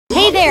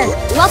there!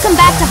 Welcome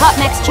back to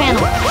Hopmex channel.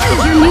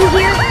 If you're new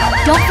here,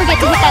 don't forget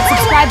to hit that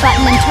subscribe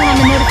button and turn on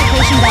the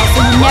notification bell so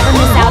you never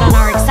miss out on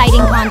our exciting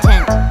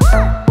content.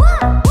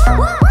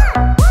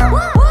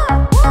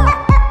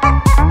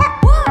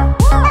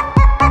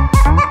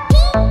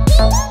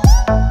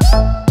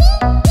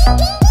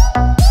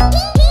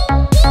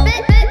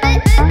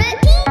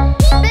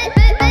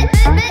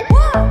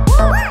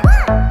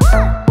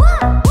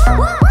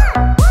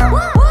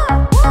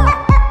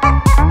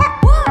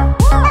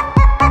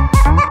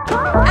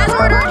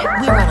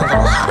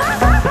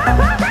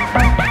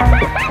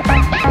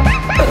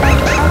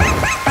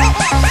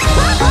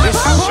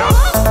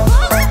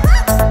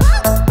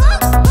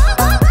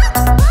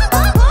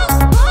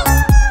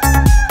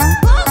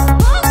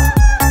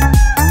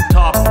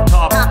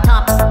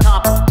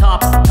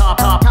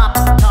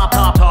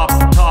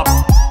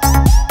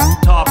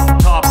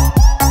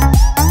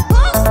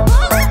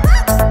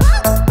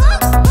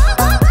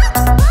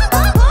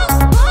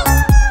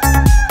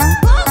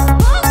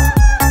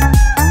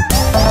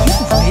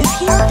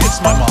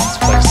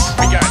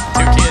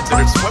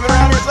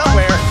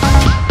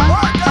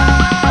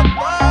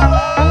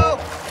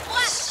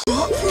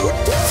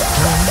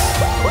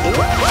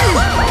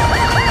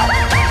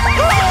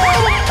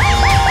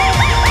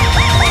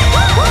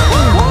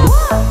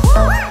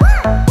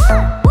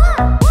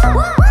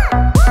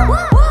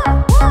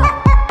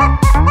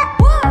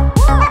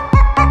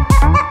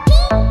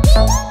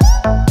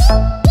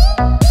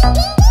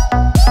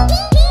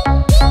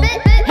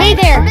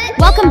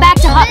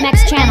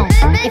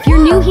 If you're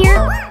new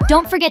here,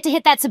 don't forget to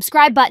hit that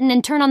subscribe button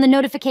and turn on the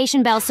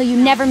notification bell so you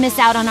never miss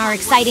out on our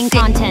exciting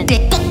content.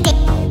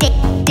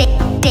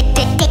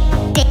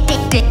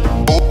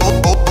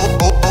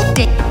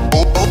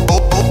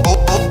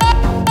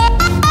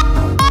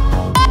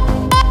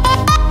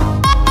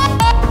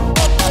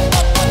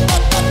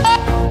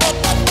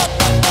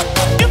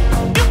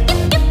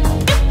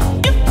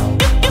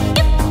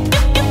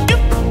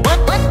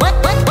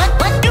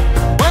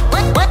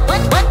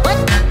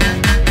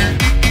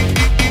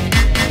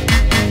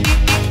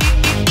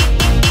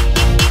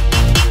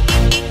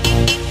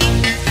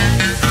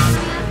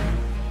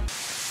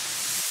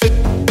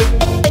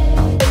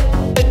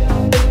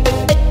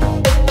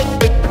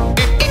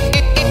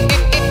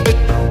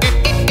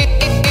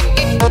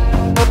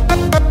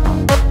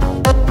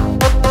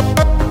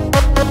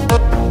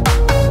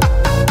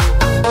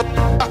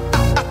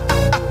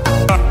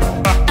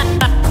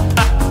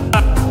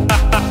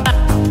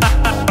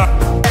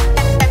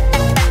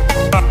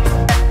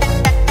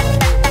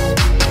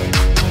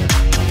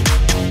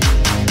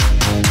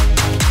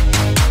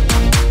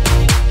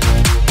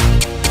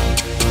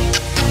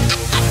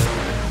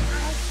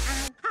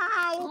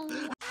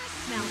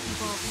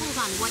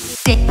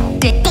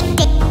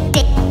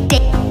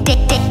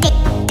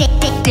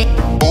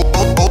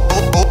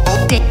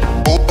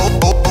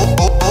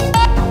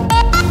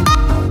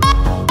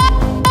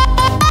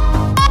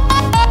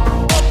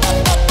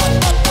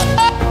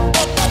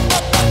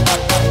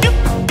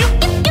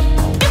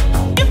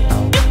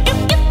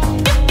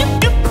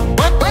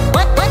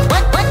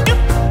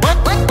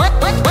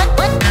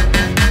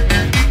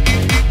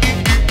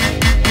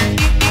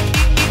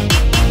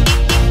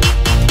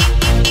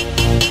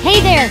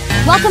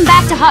 Welcome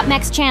back to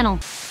Hopmex channel.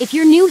 If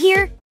you're new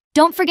here,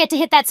 don't forget to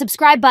hit that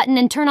subscribe button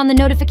and turn on the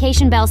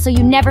notification bell so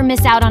you never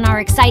miss out on our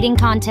exciting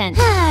content.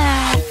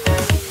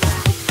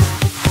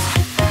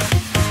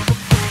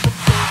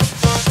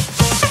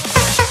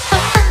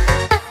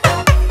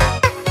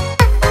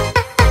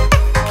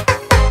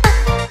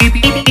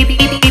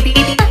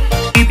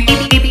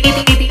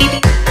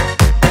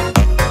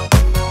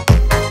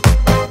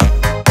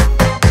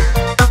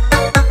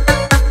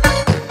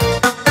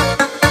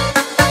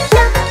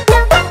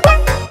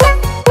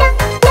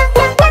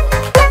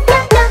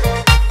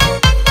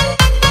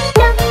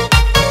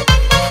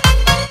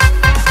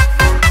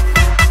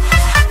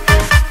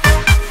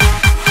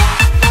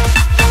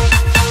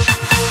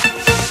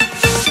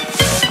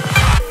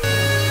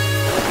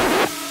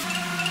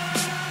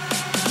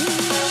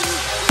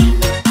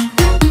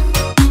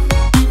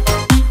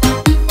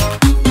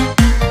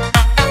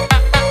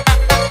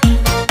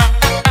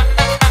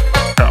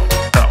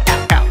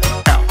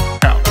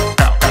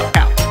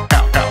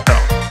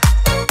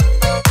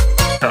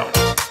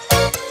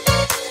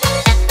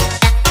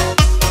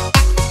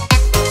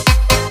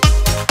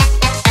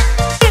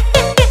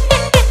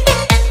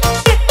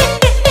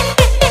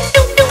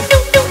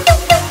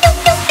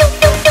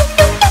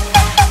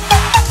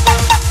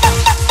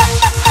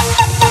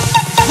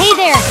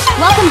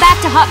 Welcome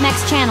back to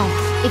Hopmex channel.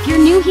 If you're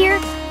new here,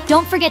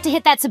 don't forget to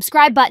hit that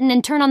subscribe button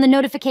and turn on the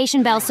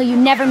notification bell so you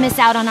never miss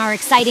out on our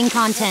exciting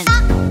content.